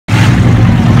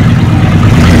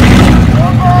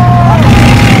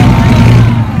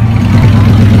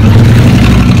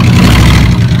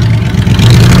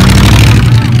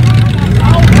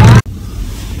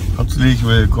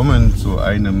willkommen zu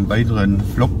einem weiteren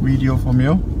Vlog-Video von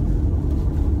mir.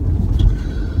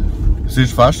 Es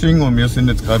ist Fasching und wir sind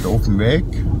jetzt gerade auf dem Weg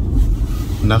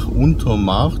nach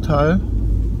Untermarchtal.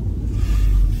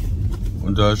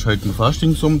 Und da ist heute ein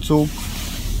Faschingsumzug.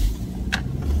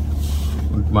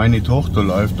 Und meine Tochter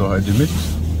läuft da heute mit.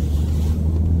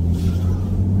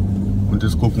 Und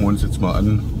das gucken wir uns jetzt mal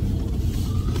an.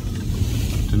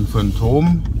 Den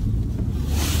Phantom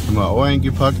haben wir auch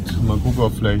eingepackt. Mal gucken,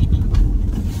 ob vielleicht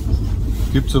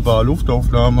gibt es ein paar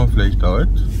Luftaufnahmen, vielleicht auch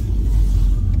nicht.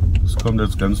 Das kommt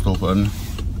jetzt ganz drauf an.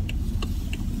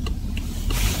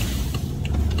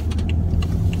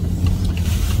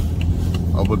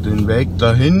 Aber den Weg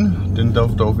dahin, den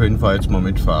dürft ihr auf jeden Fall jetzt mal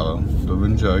mitfahren. Da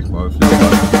wünsche ich euch mal viel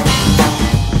Spaß.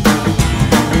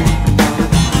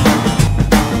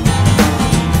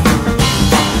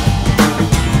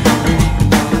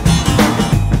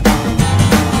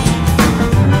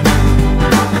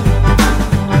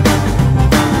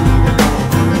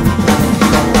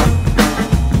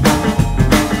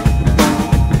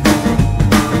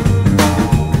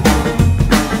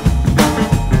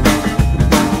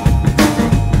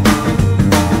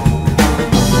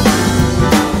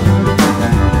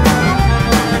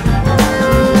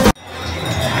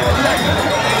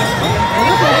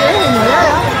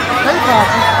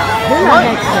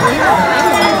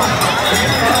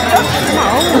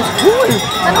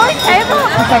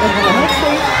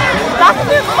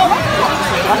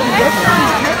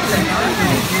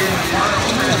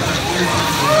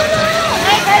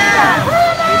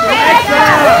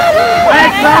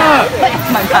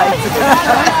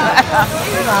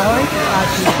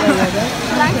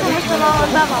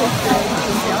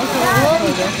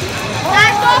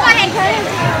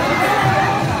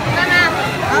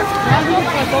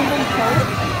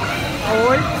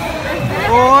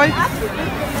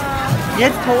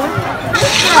 Jetzt holen.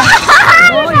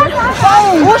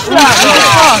 Umschlag!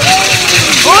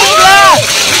 Umschlag!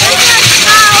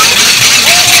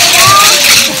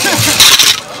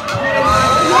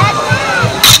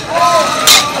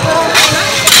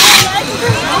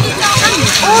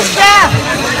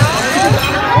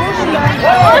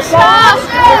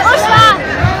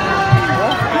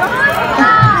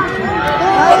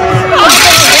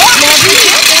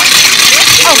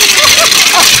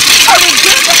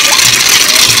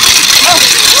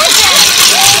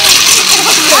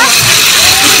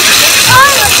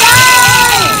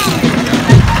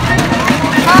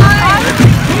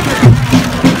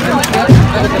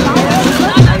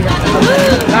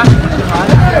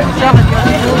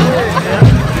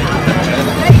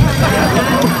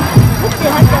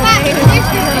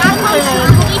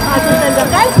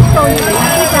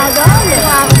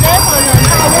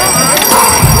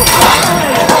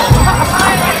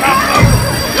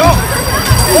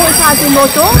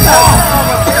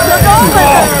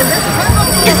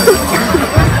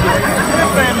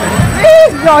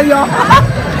 Ja.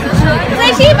 Sei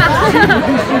schieben!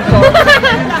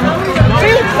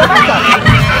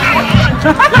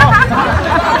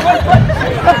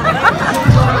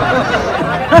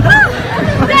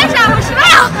 Der ist aber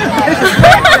schwer!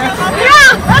 Ja!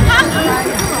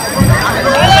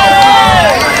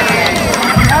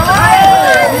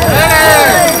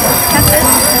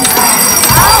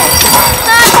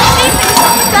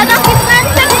 Da noch die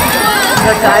Grenze!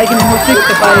 Da ist eigene Musik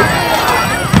dabei.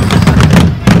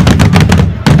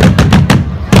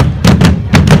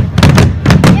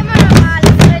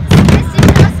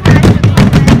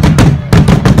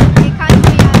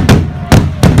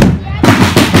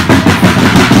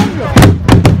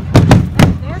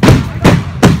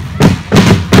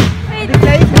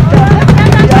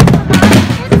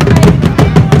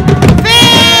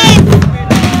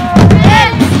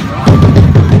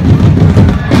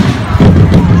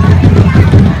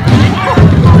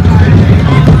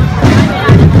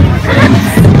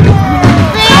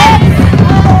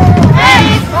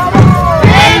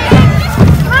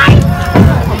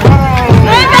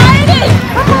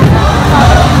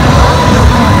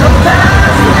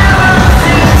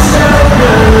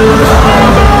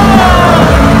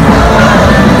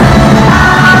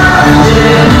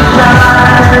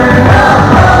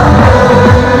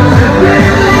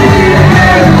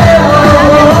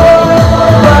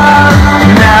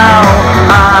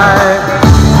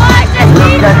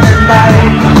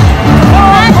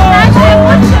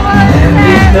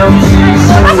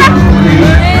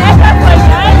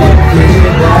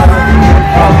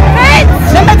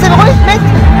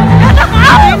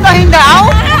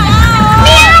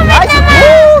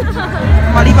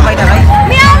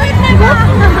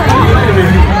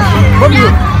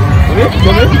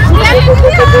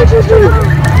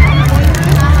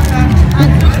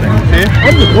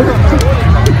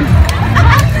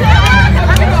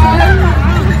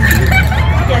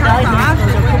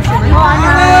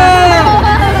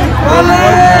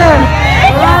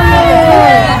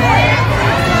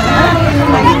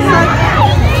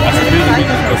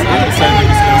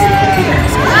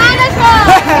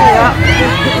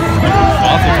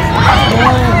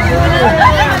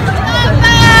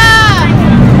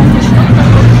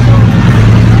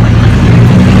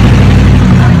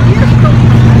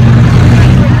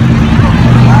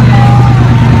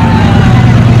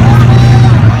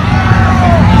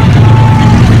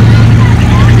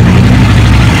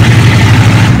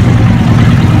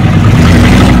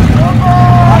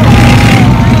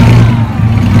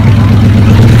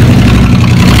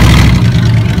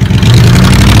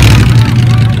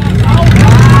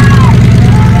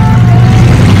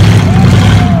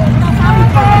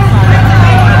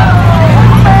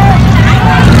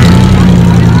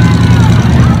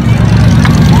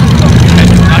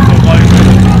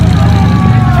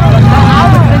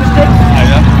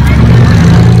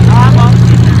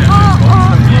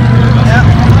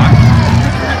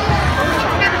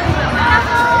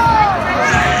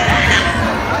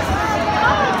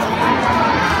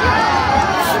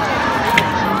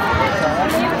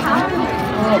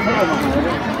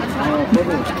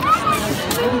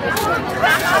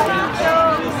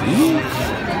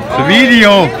 Das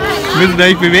Video! Wir müssen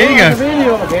euch bewegen!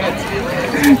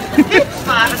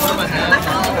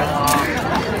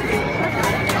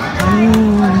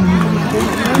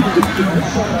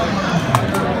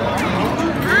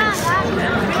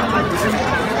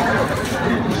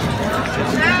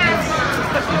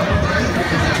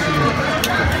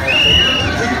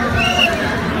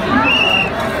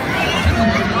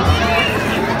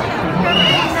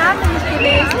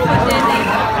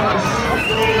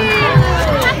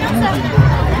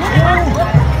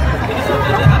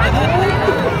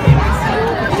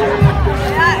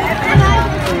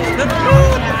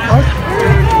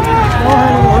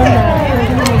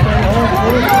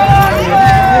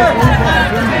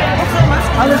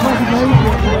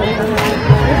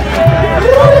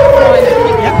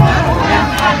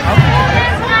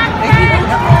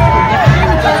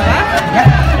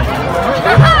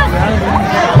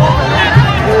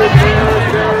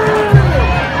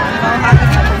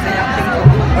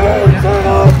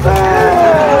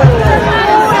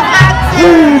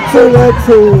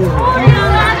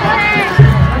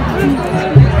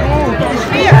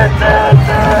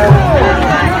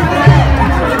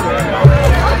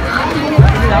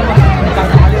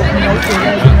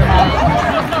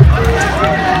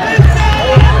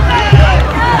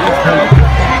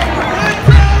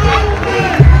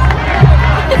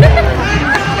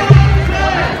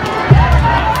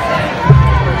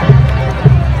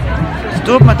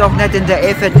 Das tut man doch nicht in der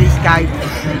Öffentlichkeit.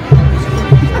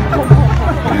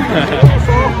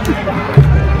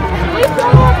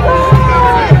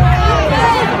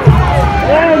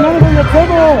 Hey, machen wir ein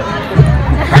Foto!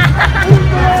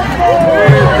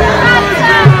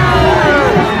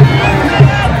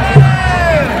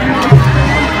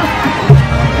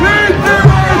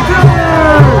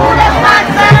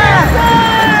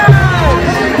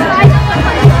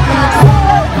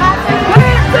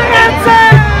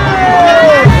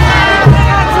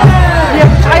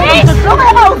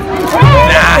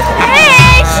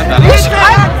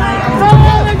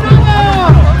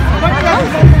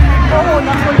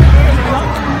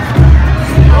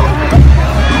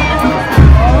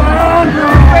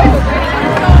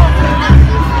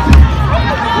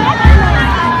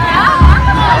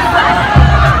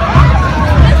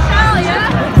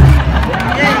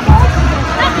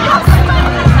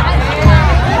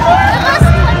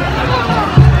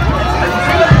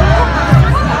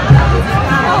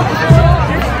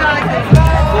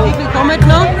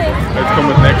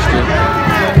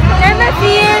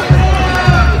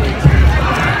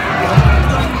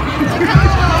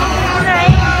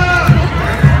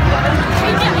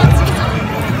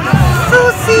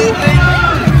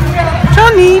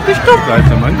 Bist du? Da ist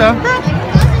der Mann da.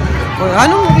 Keine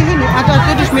Ahnung, wo die hin. Ah, da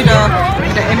rede ich mit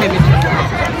der Emme mit.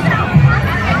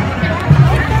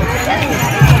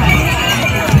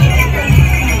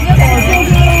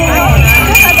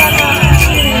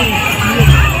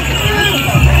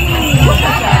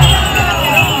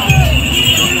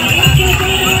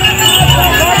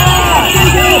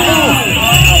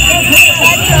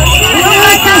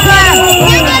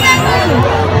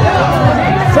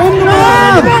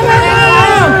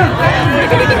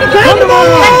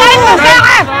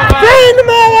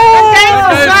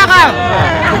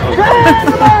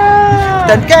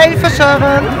 Dan Geld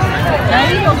verzorgen.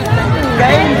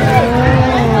 Geld.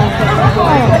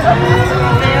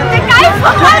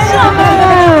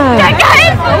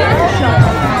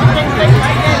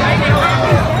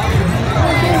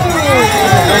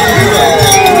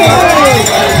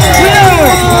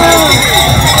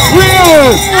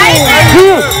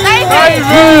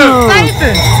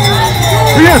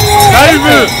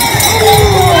 Scheibe!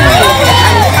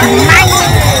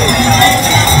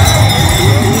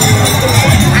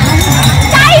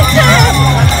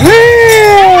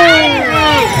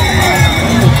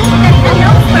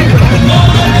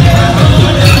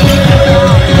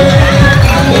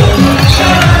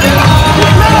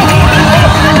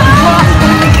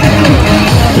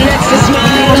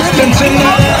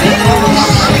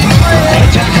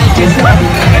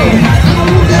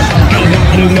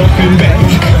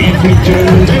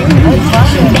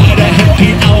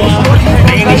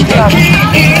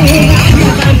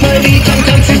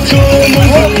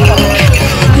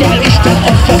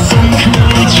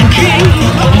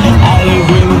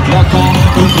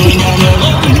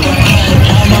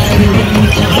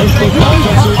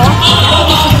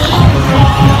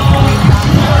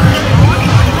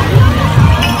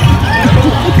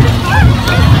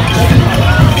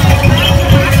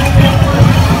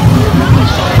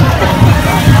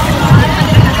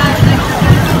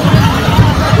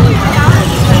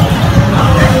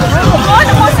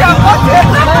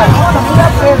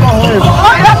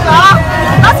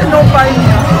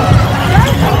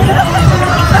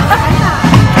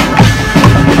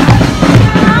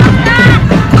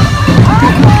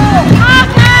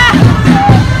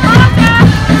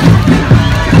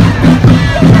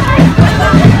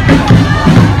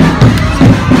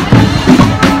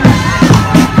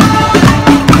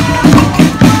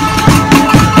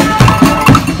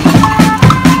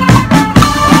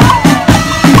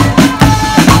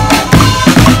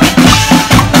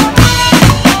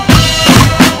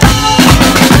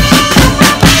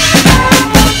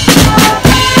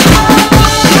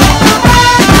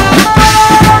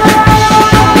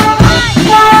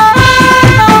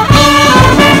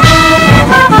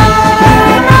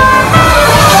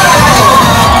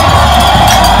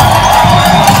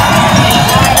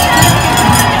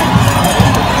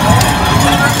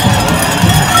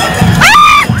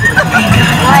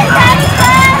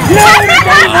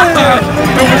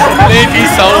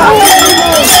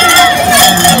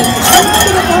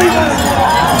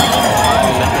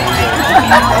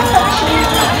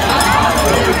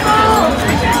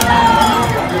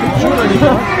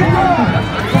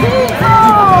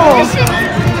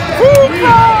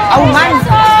 Oh Mann,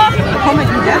 komm ich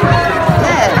wieder?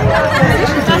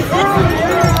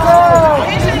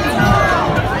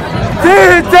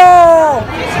 Tito!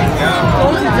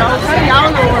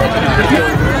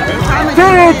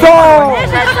 Tito!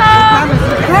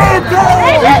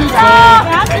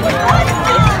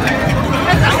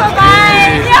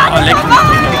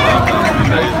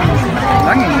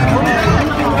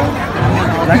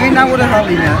 Lange oder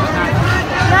Harlina?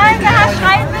 Nein, der Herr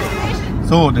schreibt es nicht.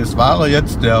 So, das war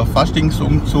jetzt der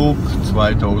Faschingsumzug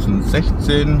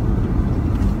 2016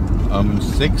 am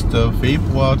 6.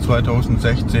 Februar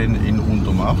 2016 in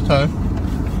Untermarchtal.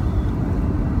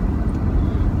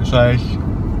 Das ist eigentlich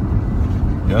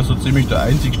ja, so ziemlich der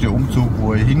einzigste Umzug,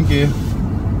 wo ich hingehe.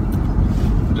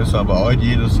 Und das aber auch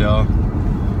jedes Jahr.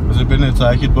 Also ich bin jetzt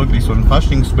eigentlich nicht wirklich so ein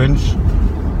Faschingsmensch.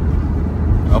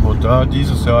 Aber da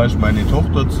dieses Jahr ist meine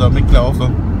Tochter da mitgelaufen.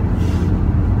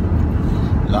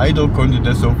 Leider konnte ich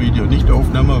das Video nicht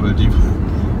aufnehmen, weil die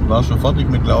war schon fertig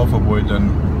mitlaufen, wo ich dann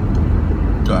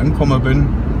da angekommen bin.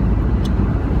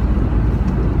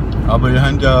 Aber ihr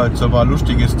habt ja jetzt ein paar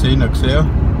lustige Szenen gesehen.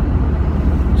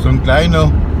 So ein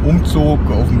kleiner Umzug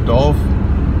auf dem Dorf.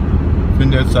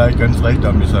 Finde ich jetzt eigentlich ganz recht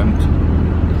amüsant.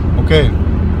 Okay,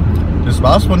 das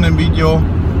war's von dem Video.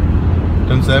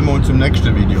 Dann sehen wir uns im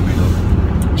nächsten Video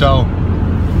wieder. Ciao.